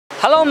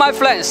Hello my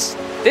friends,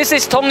 this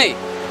is Tony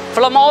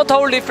from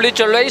Auto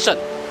Refrigeration.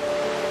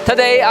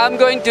 Today I'm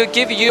going to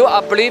give you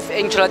a brief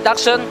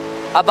introduction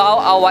about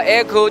our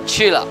air-cooled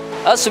chiller.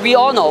 As we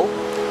all know,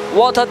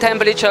 water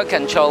temperature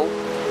control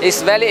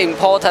is very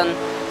important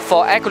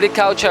for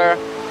agriculture,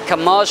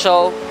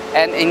 commercial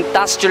and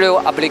industrial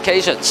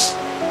applications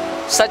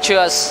such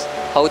as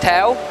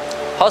hotel,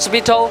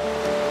 hospital,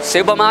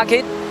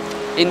 supermarket,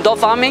 indoor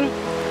farming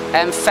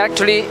and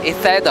factory,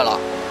 etc.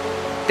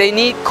 They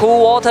need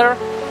cool water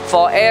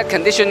for air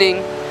conditioning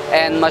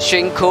and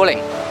machine cooling.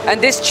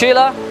 And this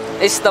chiller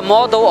is the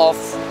model of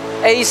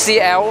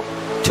ACL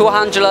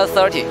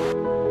 230.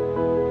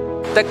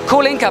 The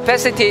cooling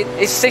capacity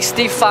is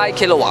 65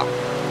 kilowatt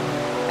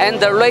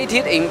and the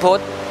rated input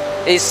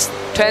is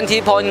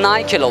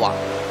 20.9 kilowatt.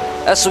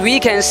 As we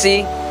can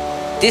see,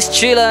 this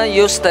chiller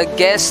uses the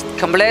gas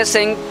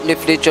compressing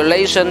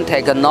refrigeration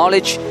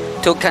technology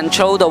to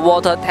control the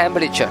water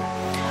temperature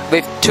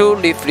with two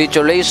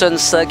refrigeration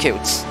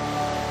circuits.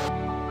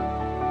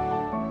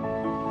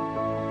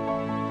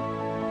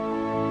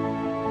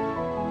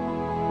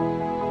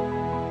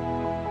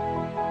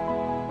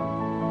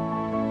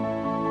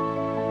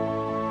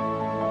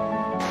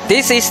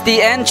 This is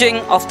the engine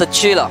of the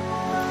chiller,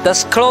 the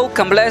scroll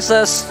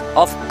compressors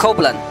of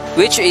Copeland,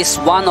 which is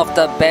one of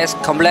the best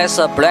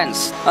compressor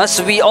brands.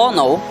 As we all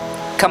know,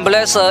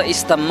 compressor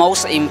is the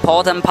most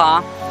important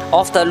part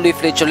of the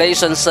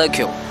refrigeration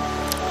circuit.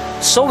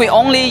 So we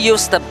only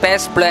use the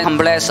best brand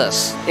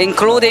compressors,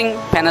 including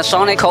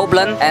Panasonic,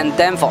 Copeland and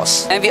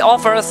Danfoss. And we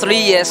offer 3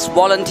 years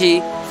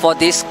warranty for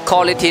these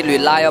quality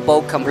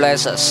reliable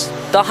compressors.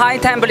 The high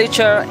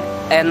temperature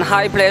and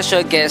high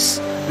pressure gas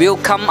will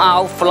come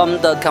out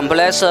from the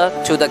compressor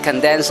to the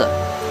condenser.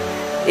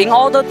 In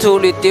order to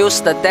reduce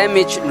the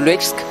damage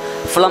risk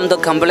from the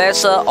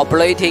compressor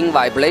operating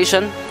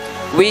vibration,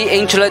 we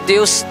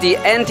introduce the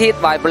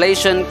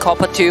anti-vibration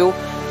copper tube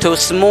to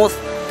smooth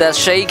the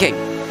shaking.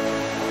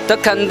 The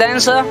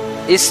condenser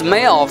is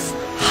made of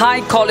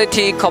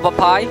high-quality copper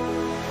pipe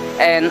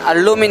and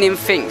aluminum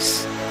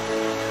fins,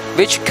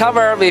 which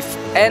cover with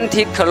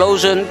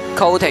anti-corrosion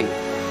coating.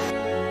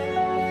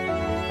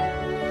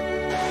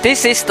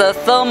 This is the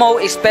thermal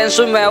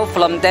expansion valve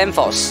from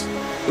Danfoss,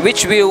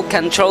 which will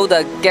control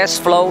the gas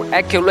flow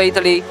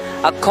accurately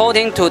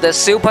according to the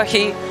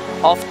superheat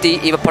of the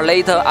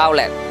evaporator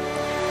outlet.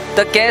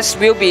 The gas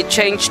will be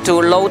changed to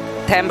low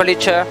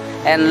temperature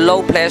and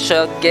low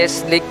pressure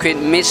gas liquid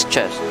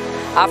mixture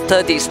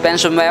after the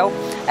expansion valve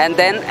and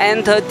then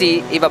enter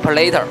the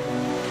evaporator.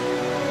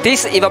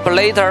 This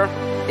evaporator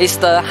is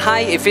the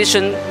high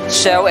efficient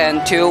shell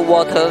and tube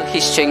water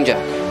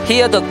exchanger.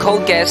 Here the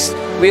cold gas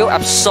will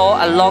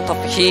absorb a lot of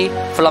heat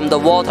from the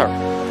water.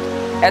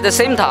 At the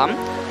same time,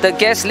 the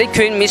gas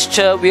liquid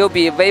mixture will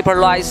be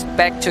vaporized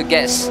back to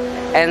gas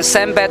and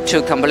sent back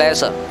to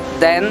compressor.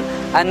 Then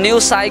a new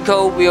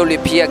cycle will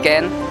repeat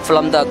again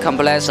from the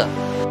compressor.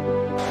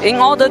 In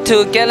order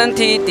to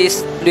guarantee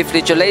this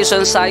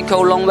refrigeration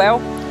cycle long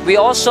well, we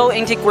also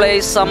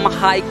integrate some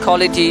high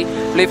quality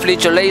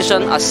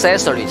refrigeration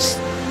accessories.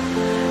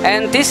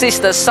 And this is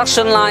the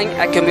suction line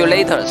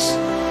accumulators,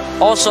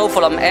 also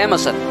from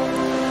Amazon,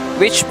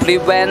 which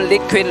prevent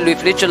liquid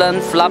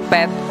refrigerant flood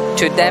back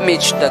to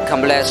damage the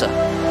compressor.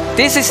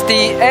 This is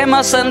the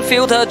Amazon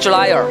filter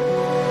dryer,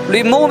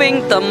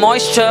 removing the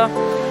moisture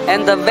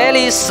and the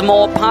very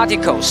small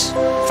particles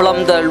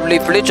from the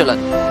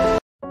refrigerant.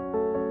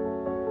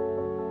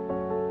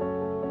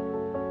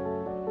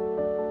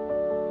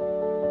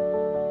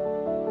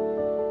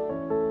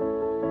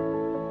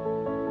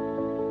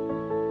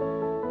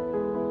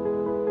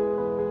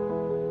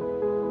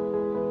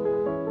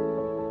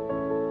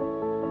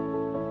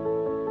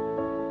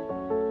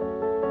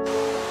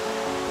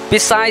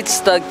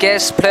 Besides the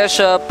gas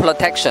pressure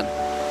protection,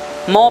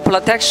 more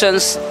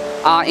protections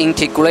are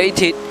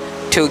integrated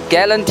to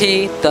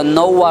guarantee the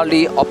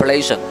no-worry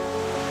operation,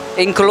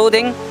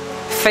 including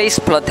phase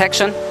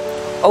protection,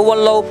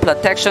 overload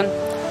protection,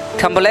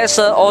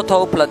 compressor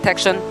auto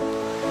protection,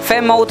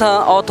 fan motor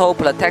auto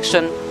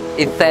protection,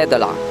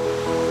 etc.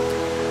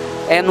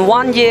 And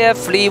 1 year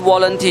free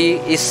warranty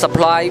is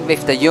supplied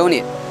with the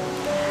unit,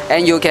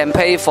 and you can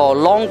pay for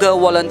longer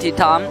warranty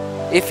time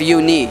if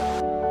you need.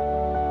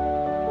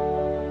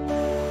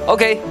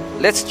 Okay,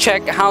 let's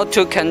check how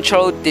to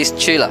control this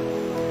chiller.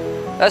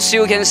 As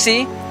you can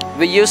see,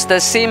 we use the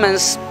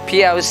Siemens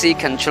PLC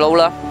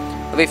controller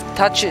with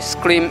touch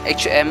screen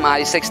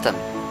HMI system.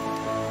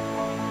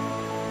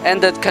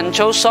 And the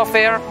control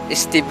software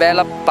is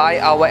developed by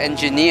our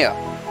engineer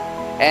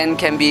and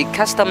can be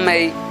custom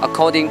made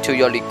according to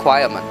your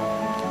requirement.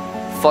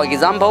 For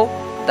example,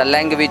 the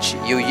language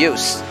you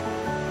use.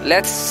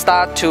 Let's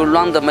start to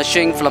run the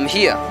machine from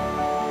here.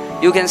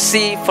 You can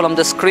see from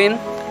the screen,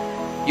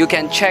 you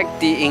can check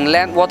the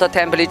inlet water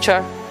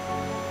temperature,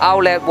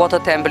 outlet water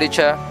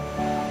temperature,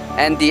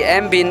 and the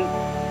ambient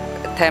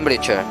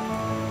temperature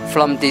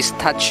from this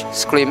touch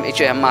screen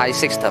HMI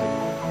system.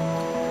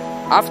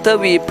 After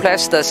we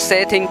press the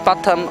setting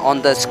button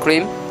on the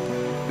screen,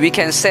 we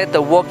can set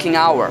the working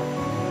hour,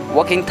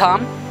 working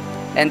time,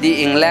 and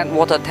the inlet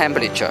water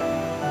temperature.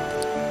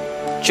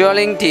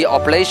 During the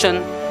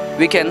operation,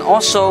 we can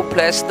also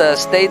press the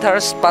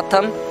status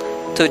button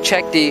to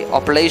check the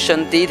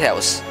operation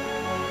details,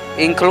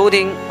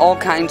 including all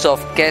kinds of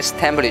gas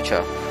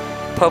temperature,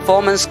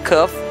 performance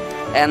curve,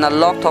 and a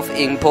lot of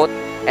input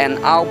and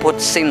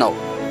output signal.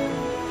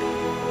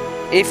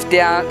 If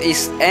there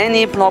is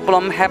any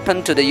problem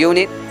happen to the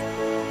unit,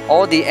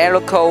 all the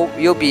error code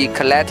will be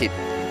collected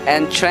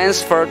and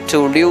transferred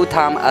to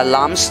real-time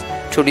alarms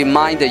to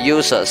remind the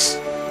users.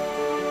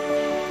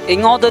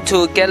 In order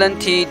to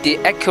guarantee the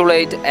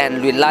accurate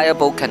and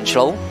reliable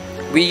control,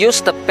 we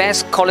use the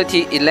best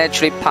quality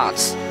electric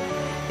parts,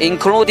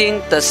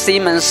 including the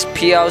Siemens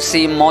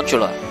PLC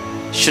modular,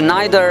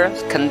 Schneider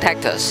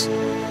contactors,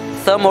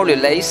 thermal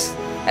relays,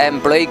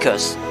 and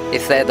breakers,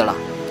 etc.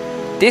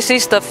 This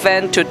is the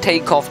fan to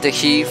take off the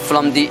heat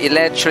from the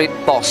electric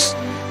box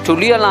to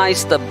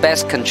realize the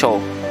best control.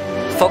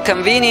 For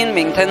convenient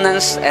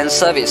maintenance and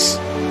service,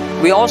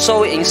 we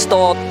also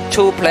installed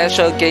 2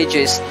 pressure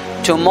gauges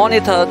to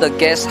monitor the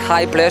gas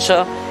high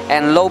pressure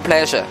and low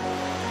pressure.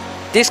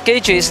 These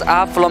gauges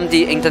are from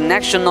the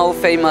international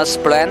famous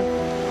brand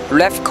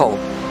Altaqua.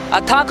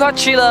 Altaqua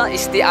chiller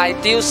is the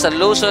ideal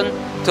solution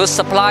to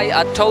supply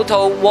a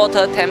total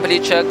water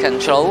temperature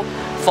control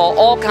for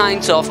all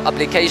kinds of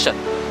applications,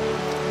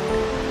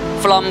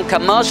 from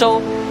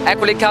commercial,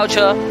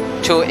 agriculture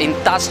to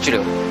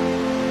industrial.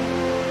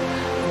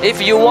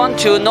 If you want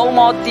to know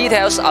more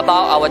details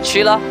about our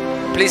chiller,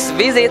 please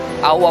visit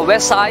our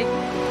website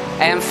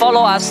and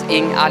follow us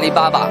in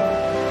Alibaba.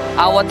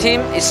 Our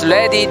team is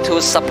ready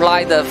to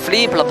supply the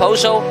free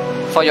proposal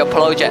for your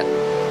project.